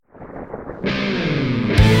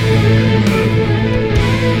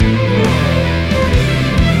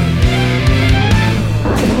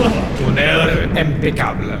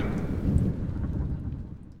Impeccable.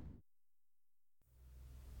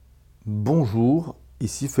 Bonjour,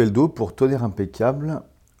 ici Feldo pour Tonnerre Impeccable,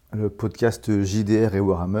 le podcast JDR et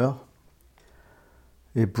Warhammer.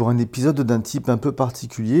 Et pour un épisode d'un type un peu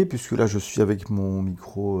particulier, puisque là je suis avec mon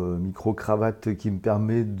micro-cravate qui me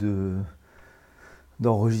permet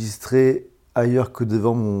d'enregistrer ailleurs que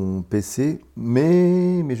devant mon PC.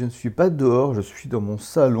 Mais je ne suis pas dehors, je suis dans mon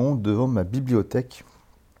salon devant ma bibliothèque.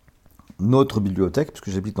 Notre bibliothèque,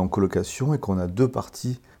 puisque j'habite en colocation et qu'on a deux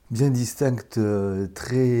parties bien distinctes,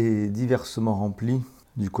 très diversement remplies.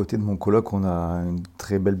 Du côté de mon coloc, on a une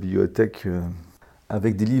très belle bibliothèque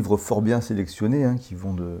avec des livres fort bien sélectionnés, qui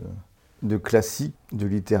vont de classiques, de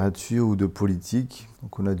littérature ou de politique.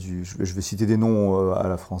 Donc on a je vais citer des noms à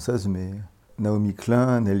la française, mais Naomi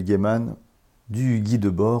Klein, Neil Gaiman, du Guy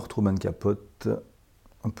Debord, Truman Capote,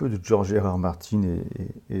 un peu de George R. R. Martin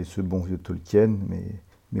et ce bon vieux Tolkien, mais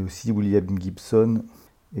aussi William Gibson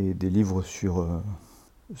et des livres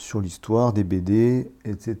sur l'histoire, des BD,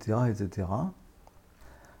 etc., etc.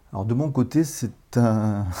 Alors de mon côté, c'est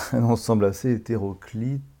un ensemble assez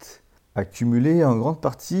hétéroclite, accumulé en grande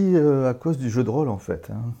partie à cause du jeu de rôle en fait.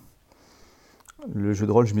 Le jeu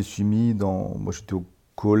de rôle, je m'y suis mis moi j'étais au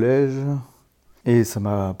collège, et ça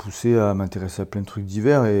m'a poussé à m'intéresser à plein de trucs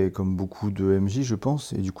divers, et comme beaucoup de MJ je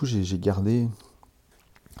pense, et du coup j'ai gardé...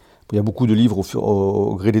 Il y a beaucoup de livres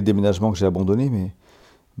au gré des déménagements que j'ai abandonnés,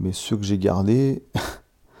 mais ceux que j'ai gardés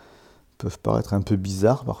peuvent paraître un peu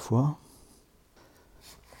bizarres parfois.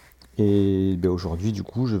 Et aujourd'hui, du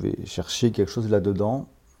coup, je vais chercher quelque chose là-dedans.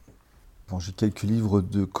 Bon, j'ai quelques livres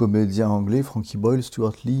de comédiens anglais, Frankie Boyle,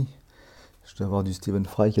 Stuart Lee. Je dois avoir du Stephen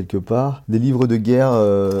Fry quelque part. Des livres de guerre,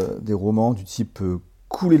 des romans du type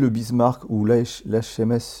Couler le Bismarck ou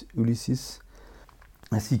l'HMS Ulysses.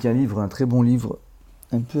 Ainsi qu'un livre, un très bon livre,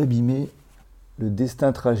 un peu abîmé, Le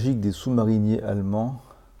destin tragique des sous-mariniers allemands.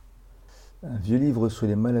 Un vieux livre sur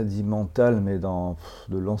les maladies mentales, mais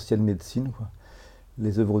de l'ancienne médecine, quoi.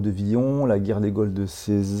 Les œuvres de Villon, La guerre des Gaules de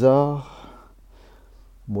César.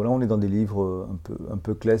 Bon, là, on est dans des livres un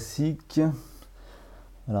peu classiques.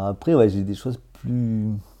 Alors après, j'ai des choses plus...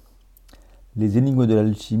 Les énigmes de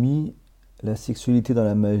l'alchimie, la sexualité dans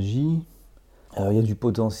la magie. Alors, il y a du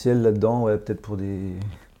potentiel là-dedans, peut-être pour des...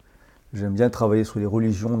 J'aime bien travailler sur les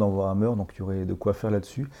religions dans Warhammer, donc il y aurait de quoi faire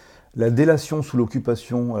là-dessus. La délation sous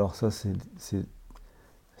l'occupation, alors ça, c'est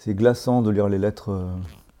glaçant de lire les lettres...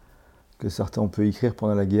 que certains ont pu écrire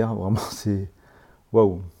pendant la guerre, vraiment c'est...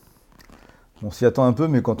 Waouh. On s'y attend un peu,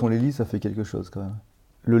 mais quand on les lit, ça fait quelque chose quand même.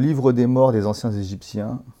 Le livre des morts des anciens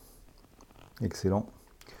Égyptiens, excellent.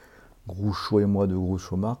 Groucho et moi de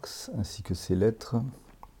Groucho Marx, ainsi que ses lettres.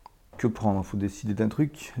 Que prendre? Il faut décider d'un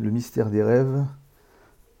truc. Le mystère des rêves,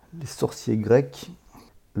 les sorciers grecs,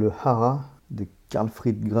 le Hara de Karl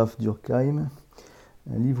Friedrich Graf Durkheim,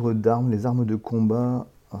 un livre d'armes, les armes de combat.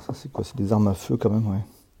 Alors ça c'est quoi? C'est des armes à feu quand même, ouais.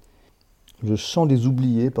 Le chant des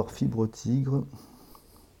oubliés par Fibre Tigre.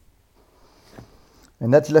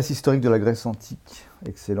 Un atlas historique de la Grèce antique.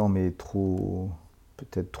 Excellent, mais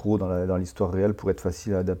peut-être trop dans l'histoire réelle pour être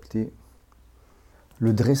facile à adapter.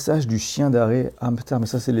 Le dressage du chien d'arrêt. Ah putain, mais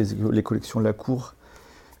ça c'est les collections de la cour.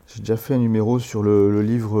 J'ai déjà fait un numéro sur le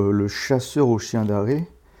livre Le chasseur au chien d'arrêt.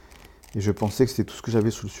 Et je pensais que c'était tout ce que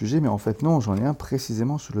j'avais sur le sujet, mais en fait non, j'en ai un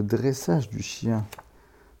précisément sur le dressage du chien.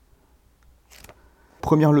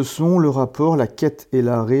 Première leçon, le rapport, la quête et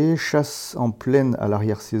l'arrêt, chasse en plaine à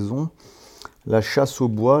l'arrière-saison, la chasse au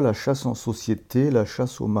bois, la chasse en société, la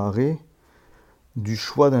chasse au marais, du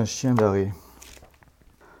choix d'un chien d'arrêt.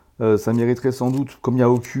 Ça mériterait sans doute, comme il n'y a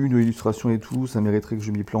aucune illustration et tout, ça mériterait que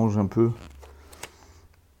je m'y plonge un peu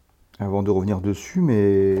avant de revenir dessus,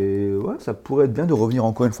 mais ouais, ça pourrait être bien de revenir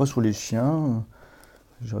encore une fois sur les chiens.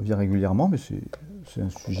 Je reviens régulièrement, mais c'est un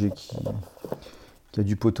sujet qui a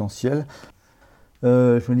du potentiel.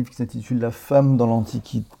 Je fais un livre qui s'intitule La femme dans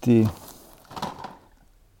l'Antiquité.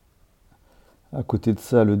 À côté de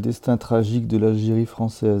ça, Le destin tragique de l'Algérie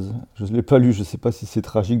française. Je ne l'ai pas lu, je ne sais pas si c'est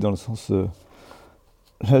tragique dans le sens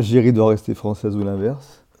l'Algérie doit rester française ou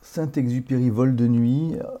l'inverse. Saint-Exupéry, Vol de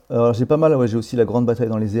nuit. Alors j'ai pas mal, j'ai aussi La grande bataille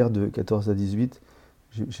dans les airs de 14 à 18.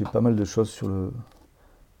 J'ai pas mal de choses sur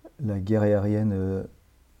la guerre aérienne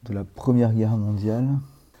de la Première Guerre mondiale,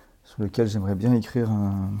 sur lequel j'aimerais bien écrire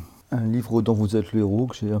un livre dont vous êtes le héros,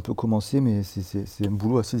 que j'ai un peu commencé, mais c'est un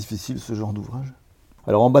boulot assez difficile, ce genre d'ouvrage.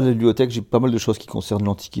 Alors en bas de la bibliothèque, j'ai pas mal de choses qui concernent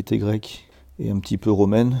l'Antiquité grecque et un petit peu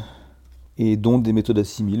romaine, et dont des méthodes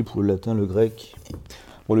assimiles pour le latin, le grec.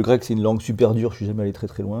 Bon, le grec, c'est une langue super dure, je suis jamais allé très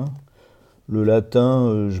très loin. Le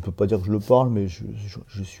latin, je peux pas dire que je le parle, mais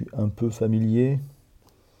je suis un peu familier.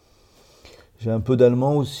 J'ai un peu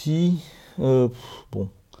d'allemand aussi. Bon,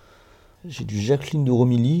 J'ai du Jacqueline de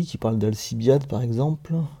Romilly qui parle d'Alcibiade par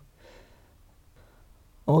exemple.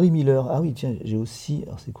 Henri Miller, ah oui tiens, j'ai aussi,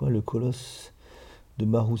 alors c'est quoi le Colosse de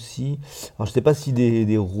Maroussi. Alors je sais pas si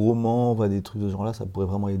des romans, enfin, des trucs de ce genre-là, ça pourrait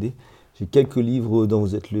vraiment aider. J'ai quelques livres dont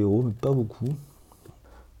vous êtes le héros, mais pas beaucoup.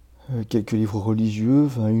 Quelques livres religieux,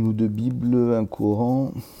 enfin une ou deux bibles, un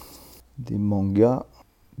Coran, des mangas,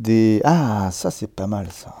 des... Ah, ça c'est pas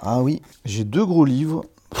mal ça. Ah oui, j'ai deux gros livres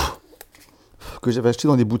que j'avais achetés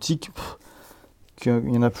dans des boutiques. Il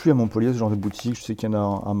n'y en a plus à Montpellier, ce genre de boutique. Je sais qu'il y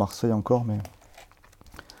en a à Marseille encore, mais...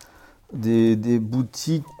 Des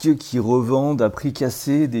boutiques qui revendent à prix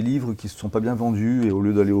cassé des livres qui ne se sont pas bien vendus et au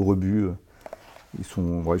lieu d'aller au rebut, ils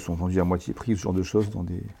sont vendus à moitié prix, ce genre de choses dans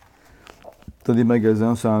des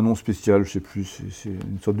magasins. C'est un nom spécial, je sais plus, c'est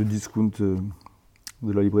une sorte de discount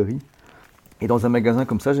de la librairie. Et dans un magasin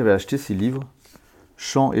comme ça, j'avais acheté ces livres,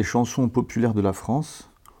 Chants et chansons populaires de la France.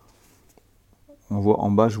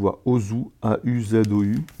 En bas, je vois Ozu,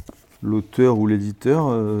 A-U-Z-O-U. L'auteur ou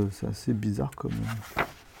l'éditeur, c'est assez bizarre comme...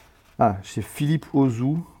 Ah, chez Philippe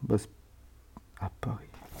Ozu, à Paris.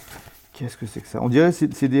 Qu'est-ce que c'est que ça? On dirait que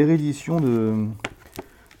c'est des rééditions de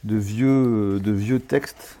vieux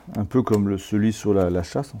textes, un peu comme celui sur la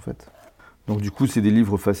chasse en fait. Donc du coup, c'est des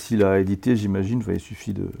livres faciles à éditer, j'imagine. Enfin, il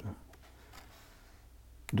suffit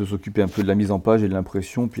de s'occuper un peu de la mise en page et de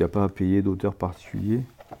l'impression, puis il n'y a pas à payer d'auteur particulier.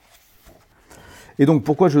 Et donc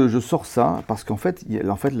pourquoi je sors ça? Parce qu'en fait,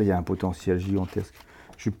 là, il y a un potentiel gigantesque.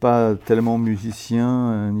 Je ne suis pas tellement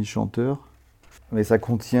musicien ni chanteur, mais ça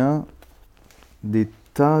contient des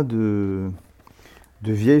tas de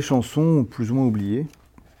vieilles chansons plus ou moins oubliées.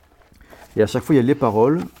 Et à chaque fois, il y a les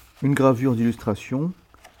paroles, une gravure d'illustration,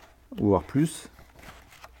 voire plus,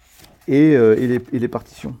 et les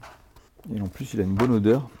partitions. Et en plus, il a une bonne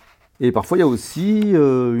odeur. Et parfois, il y a aussi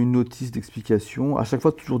une notice d'explication. À chaque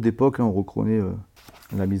fois, toujours d'époque, on reconnaît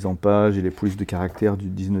la mise en page et les polices de caractère du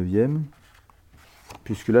 19e.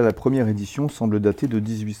 Puisque là, la première édition semble dater de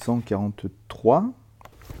 1843.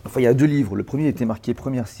 Enfin, il y a deux livres. Le premier était marqué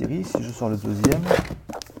première série. Si je sors le deuxième,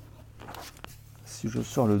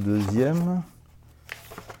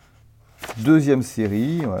 deuxième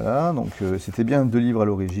série, voilà. Donc, c'était bien deux livres à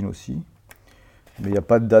l'origine aussi. Mais il n'y a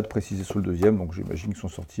pas de date précisée sur le deuxième, donc j'imagine qu'ils sont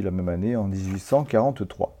sortis la même année, en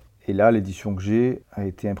 1843. Et là, l'édition que j'ai a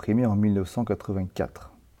été imprimée en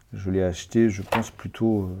 1984. Je l'ai acheté, je pense,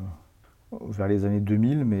 plutôt... vers les années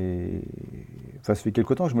 2000, mais enfin, ça fait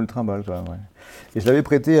quelque temps que je me le trimballe quand même. Ouais. Et je l'avais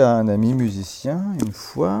prêté à un ami musicien une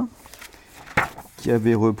fois, qui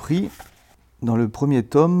avait repris, dans le premier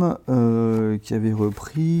tome, qui avait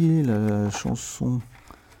repris la chanson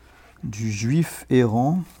du Juif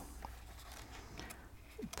errant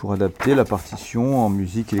pour adapter la partition en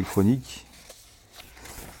musique électronique.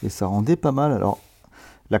 Et ça rendait pas mal. Alors,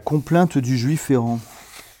 la complainte du Juif errant.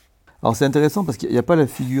 Alors c'est intéressant parce qu'il n'y a pas la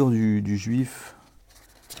figure du juif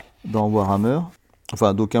dans Warhammer.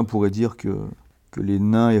 Enfin, d'aucuns pourraient dire que les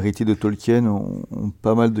nains héritiers de Tolkien ont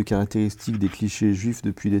pas mal de caractéristiques des clichés juifs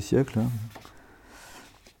depuis des siècles. Hein.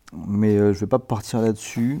 Mais je ne vais pas partir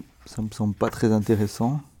là-dessus, ça me semble pas très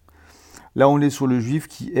intéressant. Là, on est sur le juif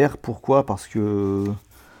qui erre, pourquoi? Parce que...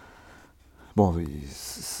 Bon,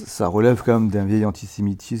 ça relève quand même d'un vieil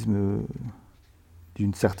antisémitisme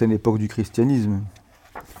d'une certaine époque du christianisme.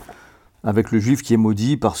 Avec le juif qui est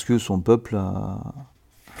maudit parce que son peuple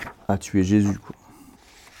a tué Jésus. Quoi.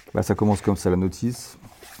 Bah, ça commence comme ça, la notice.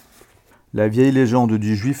 La vieille légende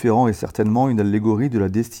du juif errant est certainement une allégorie de la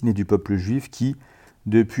destinée du peuple juif qui,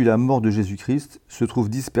 depuis la mort de Jésus-Christ, se trouve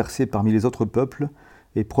dispersé parmi les autres peuples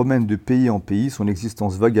et promène de pays en pays son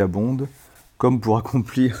existence vagabonde, comme pour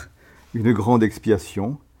accomplir une grande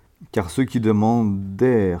expiation, car ceux qui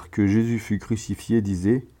demandèrent que Jésus fût crucifié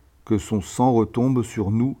disaient que son sang retombe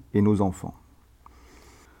sur nous et nos enfants.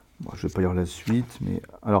 Bon, je ne vais pas lire la suite, mais...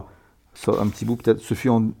 Alors, ça, un petit bout peut-être. Ce fut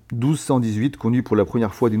en 1218 qu'on eut pour la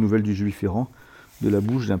première fois des nouvelles du juif errant de la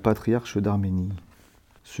bouche d'un patriarche d'Arménie.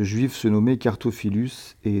 Ce juif se nommait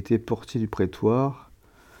Cartophilus et était portier du prétoire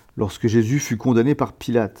lorsque Jésus fut condamné par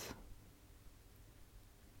Pilate.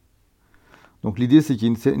 Donc l'idée, c'est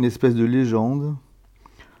qu'il y a une espèce de légende,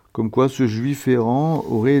 comme quoi ce juif errant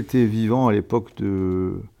aurait été vivant à l'époque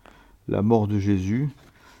de la mort de Jésus,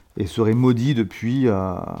 et serait maudit depuis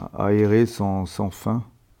à errer sans fin,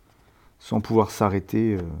 sans pouvoir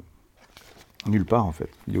s'arrêter nulle part en fait.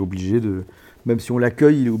 Il est obligé de, même si on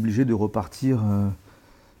l'accueille, il est obligé de repartir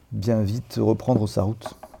bien vite, reprendre sa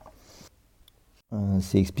route.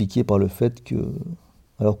 C'est expliqué par le fait que,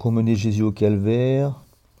 alors qu'on menait Jésus au calvaire,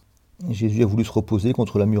 Jésus a voulu se reposer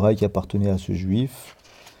contre la muraille qui appartenait à ce juif,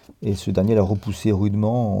 et ce dernier l'a repoussé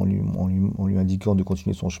rudement en lui indiquant de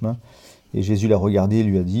continuer son chemin. Et Jésus l'a regardé et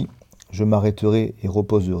lui a dit « je m'arrêterai et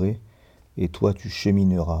reposerai, et toi tu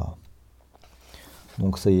chemineras.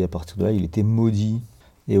 Donc ça y est, à partir de là, il était maudit.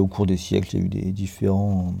 Et au cours des siècles, il y a eu des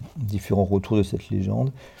différents retours de cette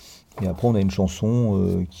légende. Et après, on a une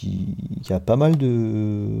chanson qui a pas mal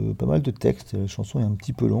de textes. La chanson est un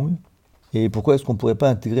petit peu longue. Et pourquoi est-ce qu'on ne pourrait pas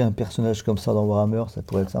intégrer un personnage comme ça dans Warhammer? Ça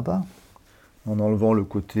pourrait être sympa. En enlevant le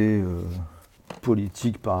côté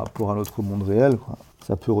politique par rapport à notre monde réel, quoi.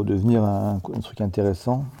 Ça peut redevenir un truc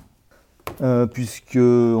intéressant. Puisque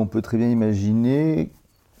on peut très bien imaginer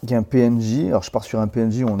qu'un PNJ, alors je pars sur un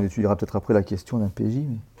PNJ, on étudiera peut-être après la question d'un PJ,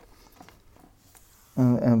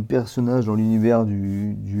 mais un personnage dans l'univers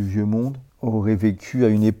du vieux monde aurait vécu à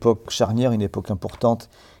une époque charnière, une époque importante,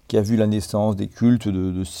 qui a vu la naissance des cultes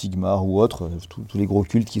de Sigmar ou autres, tous les gros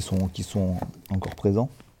cultes qui sont encore présents.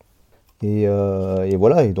 Et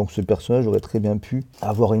voilà, et donc ce personnage aurait très bien pu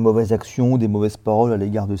avoir une mauvaise action, des mauvaises paroles à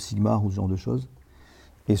l'égard de Sigmar ou ce genre de choses,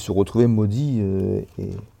 et se retrouver maudit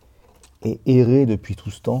et errer depuis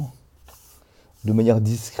tout ce temps, de manière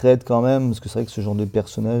discrète quand même, parce que c'est vrai que ce genre de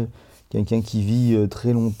personnage, quelqu'un qui vit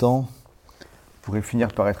très longtemps, pourrait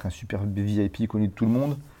finir par être un super VIP connu de tout le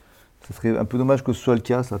monde. Ce serait un peu dommage que ce soit le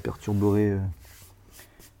cas, ça perturberait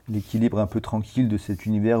l'équilibre un peu tranquille de cet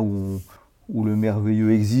univers où le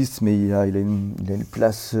merveilleux existe, mais il a une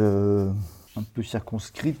place un peu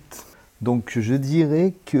circonscrite. Donc je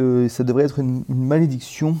dirais que ça devrait être une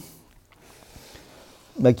malédiction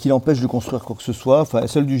qui l'empêche de construire quoi que ce soit. Enfin,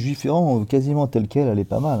 celle du juif errant, quasiment telle qu'elle, elle est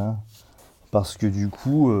pas mal. Hein. Parce que du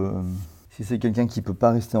coup, si c'est quelqu'un qui ne peut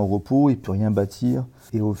pas rester en repos, il ne peut rien bâtir.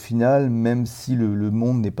 Et au final, même si le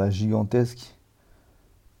monde n'est pas gigantesque,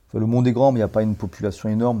 enfin, le monde est grand, mais il n'y a pas une population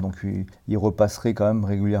énorme, donc il repasserait quand même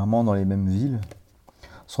régulièrement dans les mêmes villes,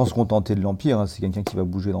 sans se contenter de l'Empire. Hein. C'est quelqu'un qui va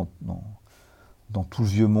bouger dans tout le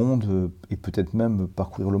vieux monde, et peut-être même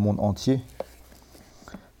parcourir le monde entier.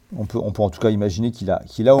 On peut en tout cas imaginer qu'il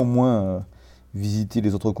a au moins visité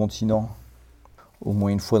les autres continents, au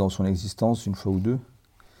moins une fois dans son existence, une fois ou deux,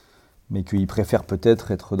 mais qu'il préfère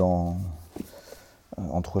peut-être être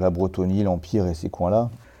entre la Bretonie, l'Empire et ces coins-là.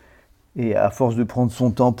 Et à force de prendre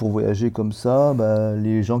son temps pour voyager comme ça,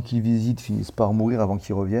 les gens qu'il visite finissent par mourir avant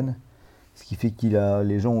qu'il revienne, ce qui fait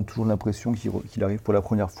les gens ont toujours l'impression qu'il arrive pour la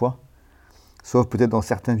première fois, sauf peut-être dans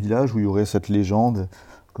certains villages où il y aurait cette légende,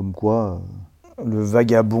 comme quoi le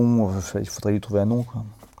vagabond, il faudrait lui trouver un nom, quoi.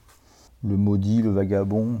 Le maudit, le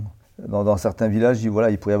vagabond. Dans certains villages, il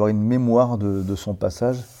pourrait y avoir une mémoire de son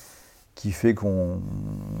passage qui fait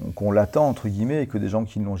qu'on l'attend, entre guillemets, et que des gens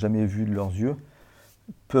qui ne l'ont jamais vu de leurs yeux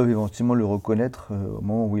peuvent éventuellement le reconnaître au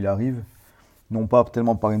moment où il arrive. Non pas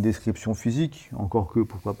tellement par une description physique, encore que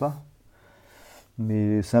pourquoi pas,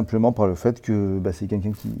 mais simplement par le fait que c'est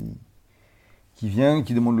quelqu'un qui vient,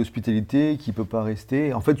 qui demande l'hospitalité, qui ne peut pas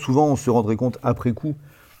rester. En fait, souvent, on se rendrait compte après coup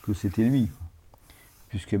que c'était lui.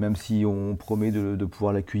 Puisque même si on promet de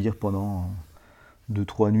pouvoir l'accueillir pendant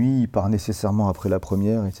 2-3 nuits, il part nécessairement après la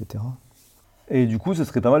première, etc. Et du coup, ce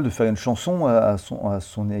serait pas mal de faire une chanson à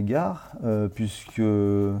son égard, puisque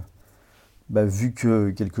vu que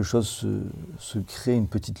quelque chose se crée, une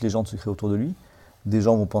petite légende se crée autour de lui, des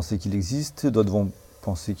gens vont penser qu'il existe, d'autres vont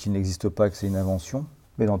penser qu'il n'existe pas, que c'est une invention.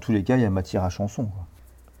 Mais dans tous les cas, il y a matière à chanson, quoi.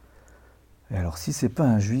 Et alors, si c'est pas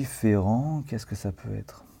un juif errant, qu'est-ce que ça peut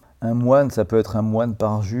être? Un moine, ça peut être un moine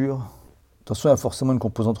parjure. Attention, il y a forcément une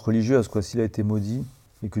composante religieuse, quoi. S'il a été maudit,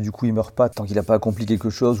 et que du coup il meurt pas tant qu'il n'a pas accompli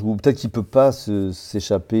quelque chose, ou peut-être qu'il ne peut pas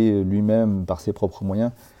s'échapper lui-même par ses propres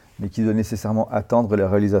moyens, mais qu'il doit nécessairement attendre la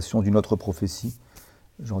réalisation d'une autre prophétie,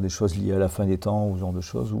 genre des choses liées à la fin des temps, ou ce genre de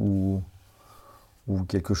choses, ou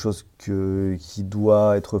quelque chose qui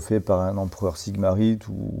doit être fait par un empereur sigmarite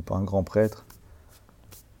ou par un grand prêtre.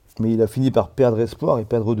 Mais il a fini par perdre espoir et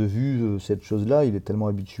perdre de vue cette chose-là. Il est tellement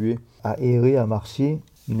habitué à errer, à marcher,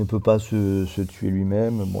 il ne peut pas se tuer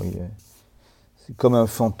lui-même. Bon, c'est comme un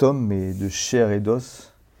fantôme, mais de chair et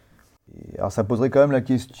d'os. Alors ça poserait quand même la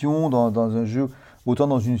question dans un jeu, autant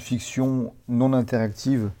dans une fiction non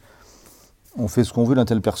interactive, on fait ce qu'on veut d'un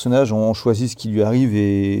tel personnage, on choisit ce qui lui arrive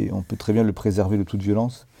et on peut très bien le préserver de toute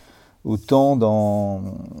violence. Autant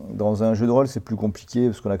dans un jeu de rôle, c'est plus compliqué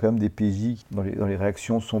parce qu'on a quand même des PJ dont les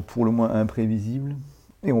réactions sont pour le moins imprévisibles.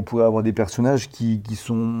 Et on pourrait avoir des personnages qui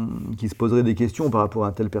se poseraient des questions par rapport à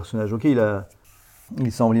un tel personnage. Ok,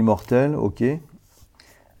 il semble immortel, ok.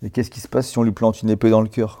 Mais qu'est-ce qui se passe si on lui plante une épée dans le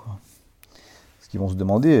cœur, quoi? Ce qu'ils vont se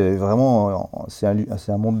demander, vraiment, c'est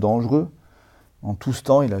un monde dangereux. En tout ce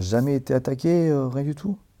temps, il n'a jamais été attaqué, rien du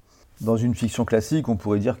tout. Dans une fiction classique, on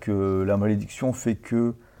pourrait dire que la malédiction fait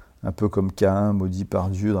que, un peu comme Caïn, maudit par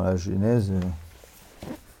Dieu dans la Genèse,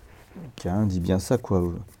 Caïn dit bien ça, quoi.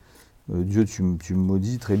 Dieu, tu me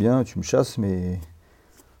maudis, très bien, tu me chasses, mais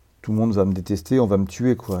tout le monde va me détester, on va me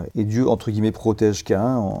tuer, quoi. Et Dieu, entre guillemets, protège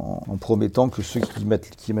Caïn en promettant que ceux qui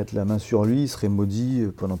mettent la main sur lui seraient maudits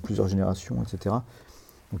pendant plusieurs générations, etc.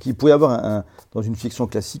 Donc il pourrait y avoir dans une fiction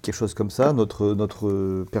classique quelque chose comme ça,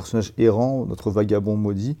 notre personnage errant, notre vagabond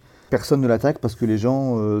maudit. Personne ne l'attaque parce que les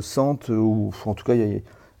gens sentent, ou en tout cas il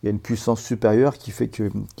y a une puissance supérieure qui fait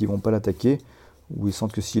qu'ils ne vont pas l'attaquer, ou ils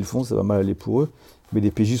sentent que s'ils le font, ça va mal aller pour eux. Mais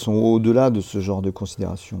les PJ sont au-delà de ce genre de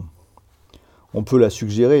considération. On peut la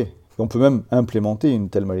suggérer, et on peut même implémenter une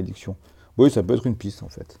telle malédiction. Oui, ça peut être une piste en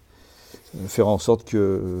fait. Faire en sorte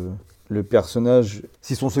que le personnage,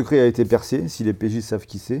 si son secret a été percé, si les PJ savent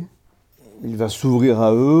qui c'est, il va s'ouvrir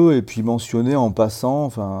à eux et puis mentionner en passant,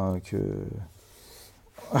 enfin, que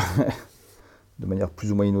de manière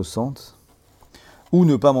plus ou moins innocente, ou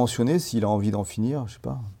ne pas mentionner s'il a envie d'en finir, je sais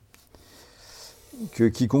pas, que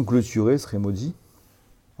quiconque le tuerait serait maudit.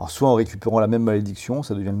 Alors soit en récupérant la même malédiction,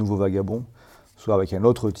 ça devient le nouveau vagabond, soit avec un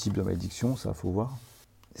autre type de malédiction, ça faut voir.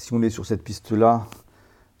 Si on est sur cette piste-là,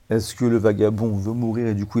 est-ce que le vagabond veut mourir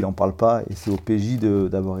et du coup il n'en parle pas et c'est au PJ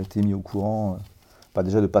d'avoir été mis au courant, pas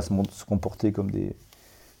déjà de ne pas se comporter comme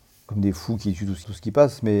des fous qui tuent tout ce qui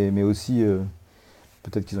passe, mais aussi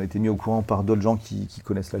peut-être qu'ils ont été mis au courant par d'autres gens qui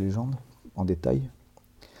connaissent la légende en détail.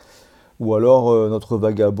 Ou alors notre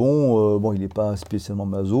vagabond, bon, il n'est pas spécialement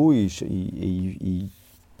maso, il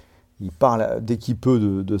parle dès qu'il peut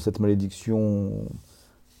de cette malédiction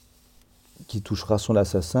qui touchera son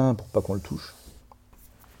assassin pour pas qu'on le touche.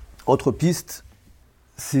 Autre piste,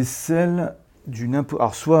 c'est celle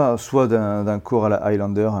alors soit d'un corps à la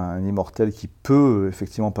Highlander, un immortel qui peut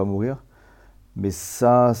effectivement pas mourir, mais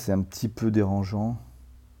ça c'est un petit peu dérangeant.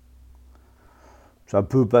 Ça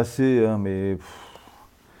peut passer, hein, mais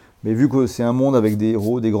vu que c'est un monde avec des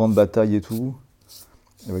héros, des grandes batailles et tout,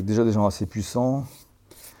 avec déjà des gens assez puissants,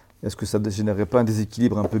 est-ce que ça ne générerait pas un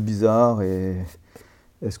déséquilibre un peu bizarre et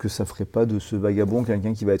est-ce que ça ferait pas de ce vagabond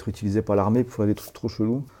quelqu'un qui va être utilisé par l'armée pour faire des trucs trop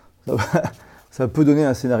chelous? Ça peut donner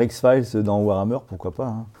un scénario X-Files dans Warhammer, pourquoi pas,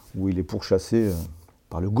 hein, où il est pourchassé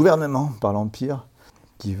par le gouvernement, par l'Empire,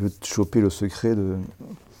 qui veut choper le secret de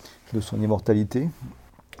son immortalité.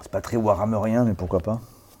 C'est pas très Warhammerien, mais pourquoi pas.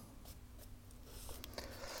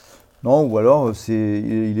 Non, ou alors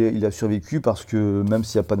il a survécu parce que même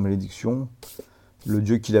s'il n'y a pas de malédiction, le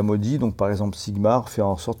dieu qui l'a maudit, donc par exemple Sigmar, fait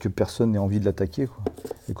en sorte que personne n'ait envie de l'attaquer, quoi,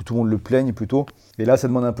 et que tout le monde le plaigne plutôt. Et là, ça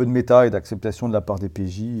demande un peu de méta et d'acceptation de la part des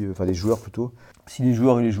PJ, enfin des joueurs plutôt. Si les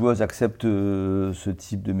joueurs et les joueuses acceptent ce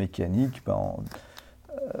type de mécanique,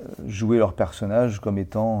 jouer leur personnage comme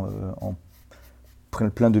étant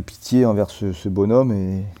plein de pitié envers ce bonhomme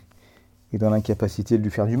et dans l'incapacité de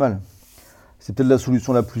lui faire du mal. C'est peut-être la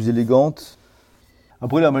solution la plus élégante.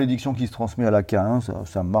 Après, la malédiction qui se transmet à la K1,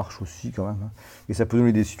 ça marche aussi quand même. Hein. Et ça peut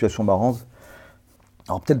donner des situations marrantes.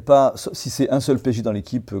 Alors peut-être pas, si c'est un seul PJ dans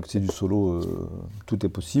l'équipe, que c'est du solo, tout est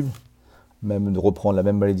possible. Même de reprendre la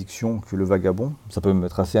même malédiction que le vagabond. Ça peut même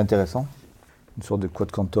être assez intéressant. Une sorte de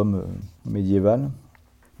quad quantum médiéval.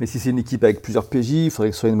 Mais si c'est une équipe avec plusieurs PJ, il faudrait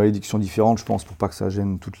que ce soit une malédiction différente, je pense, pour pas que ça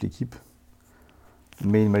gêne toute l'équipe.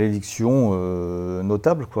 Mais une malédiction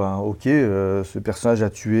notable, quoi. Ok, ce personnage a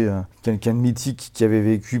tué quelqu'un de mythique qui avait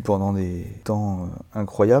vécu pendant des temps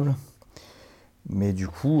incroyables. Mais du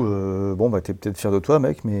coup, t'es peut-être fier de toi,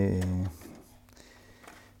 mec, mais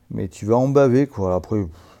tu vas en baver, quoi. Après,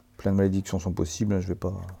 plein de malédictions sont possibles, je vais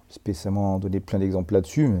pas spécialement donner plein d'exemples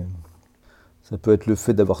là-dessus, mais ça peut être le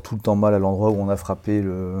fait d'avoir tout le temps mal à l'endroit où on a frappé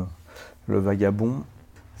le vagabond.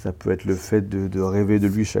 Ça peut être le fait de rêver de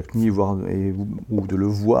lui chaque nuit, ou de le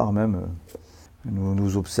voir même,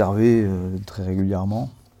 nous observer très régulièrement.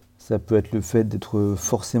 Ça peut être le fait d'être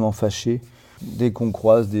forcément fâché dès qu'on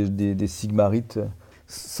croise des sigmarites,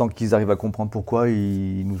 sans qu'ils arrivent à comprendre pourquoi,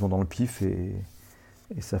 ils nous ont dans le pif et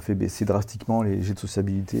ça fait baisser drastiquement les jets de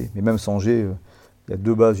sociabilité. Mais même sans jet, il y a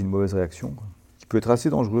de base une mauvaise réaction, quoi, qui peut être assez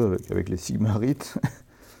dangereux avec les sigmarites.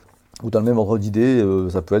 Ou dans le même ordre d'idée,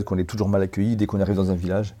 ça peut être qu'on est toujours mal accueilli dès qu'on arrive dans un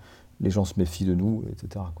village, les gens se méfient de nous,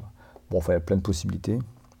 etc., quoi. Bon, enfin, il y a plein de possibilités.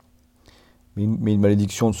 Mais une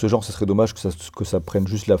malédiction de ce genre, ça serait dommage que ça prenne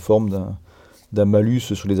juste la forme d'un malus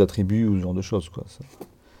sur les attributs ou ce genre de choses, quoi.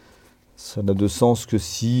 Ça n'a de sens que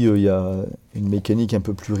si y a une mécanique un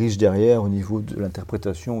peu plus riche derrière au niveau de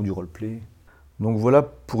l'interprétation ou du roleplay. Donc voilà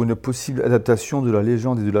pour une possible adaptation de la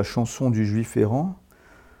légende et de la chanson du juif errant.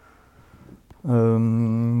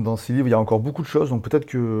 Dans ces livres, il y a encore beaucoup de choses, donc peut-être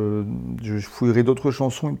que je fouillerai d'autres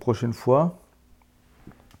chansons une prochaine fois.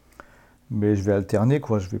 Mais je vais alterner,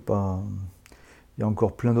 quoi. Je vais pas. Il y a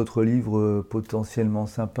encore plein d'autres livres potentiellement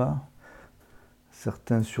sympas.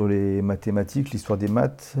 Certains sur les mathématiques, l'histoire des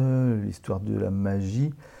maths, l'histoire de la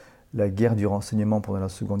magie, la guerre du renseignement pendant la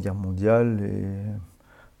Seconde Guerre mondiale, et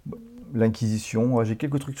L'Inquisition, ouais, j'ai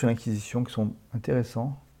quelques trucs sur l'Inquisition qui sont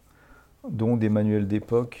intéressants, dont des manuels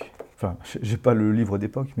d'époque. Enfin, j'ai pas le livre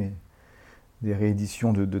d'époque, mais des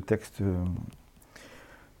rééditions de textes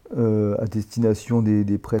à destination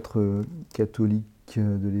des prêtres catholiques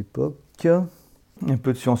de l'époque. Un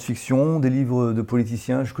peu de science-fiction, des livres de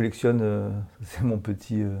politiciens. Je collectionne, c'est mon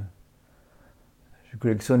petit. Je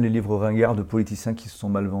collectionne les livres ringards de politiciens qui se sont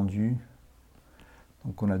mal vendus.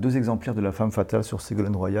 Donc on a 2 exemplaires de La Femme fatale sur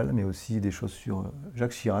Ségolène Royal, mais aussi des choses sur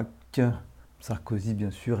Jacques Chirac, Sarkozy bien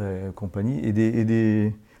sûr et compagnie, et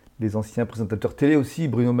des anciens présentateurs télé aussi,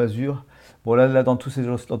 Bruno Mazur. Bon là dans toutes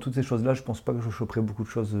ces choses-là, je pense pas que je choperai beaucoup de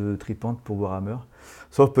choses tripantes pour Warhammer.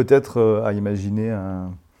 Sauf peut-être à imaginer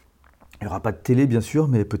un... Il n'y aura pas de télé bien sûr,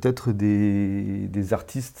 mais peut-être des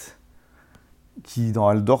artistes qui dans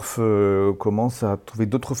Altdorf commencent à trouver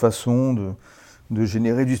d'autres façons de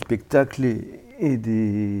générer du spectacle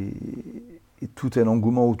et tout un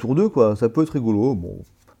engouement autour d'eux, quoi. Ça peut être rigolo, bon,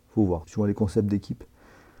 faut voir, suivant les concepts d'équipe.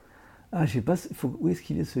 Ah, je sais pas, où est-ce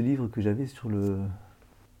qu'il est ce livre que j'avais sur le...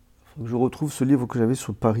 Faut que je retrouve ce livre que j'avais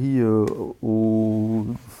sur Paris au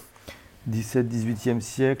 17-18e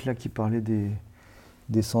siècle, là, qui parlait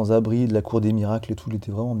des sans-abri, de la cour des miracles et tout, il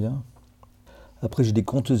était vraiment bien. Après, j'ai des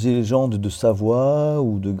contes et légendes de Savoie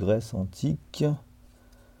ou de Grèce antique.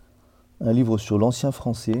 Un livre sur l'ancien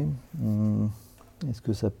français. Est-ce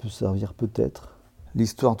que ça peut servir peut-être?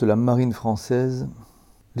 L'histoire de la marine française,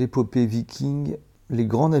 l'épopée viking, les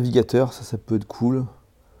grands navigateurs, ça peut être cool.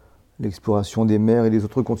 L'exploration des mers et des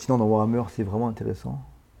autres continents dans Warhammer, c'est vraiment intéressant.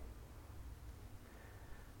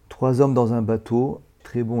 3 hommes dans un bateau,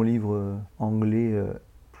 très bon livre anglais,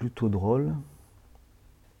 plutôt drôle.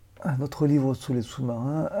 Un autre livre sur les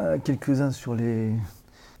sous-marins, quelques-uns sur les...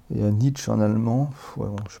 Il y a Nietzsche en allemand, ouais,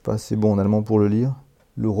 bon, je sais pas, c'est bon en allemand pour le lire.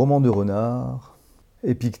 Le roman de Renard,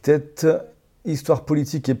 Épictète, histoire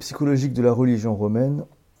politique et psychologique de la religion romaine,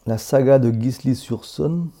 la saga de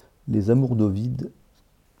Gisli-sur-Saône, les amours d'Ovide,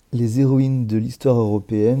 les héroïnes de l'histoire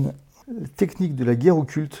européenne, technique de la guerre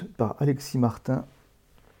occulte par Alexis Martin,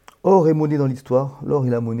 or et monnaie dans l'histoire, l'or et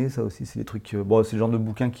la monnaie, ça aussi c'est des trucs... bon, c'est le genre de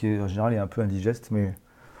bouquin qui en général est un peu indigeste, mais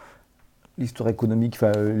l'histoire économique,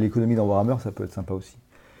 enfin l'économie dans Warhammer, ça peut être sympa aussi.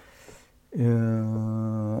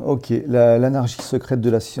 Ok, l'anarchie secrète de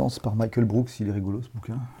la science par Michael Brooks, il est rigolo ce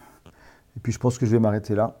bouquin. Et puis je pense que je vais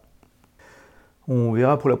m'arrêter là. On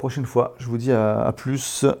verra pour la prochaine fois. Je vous dis à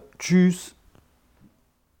plus. Tchuss.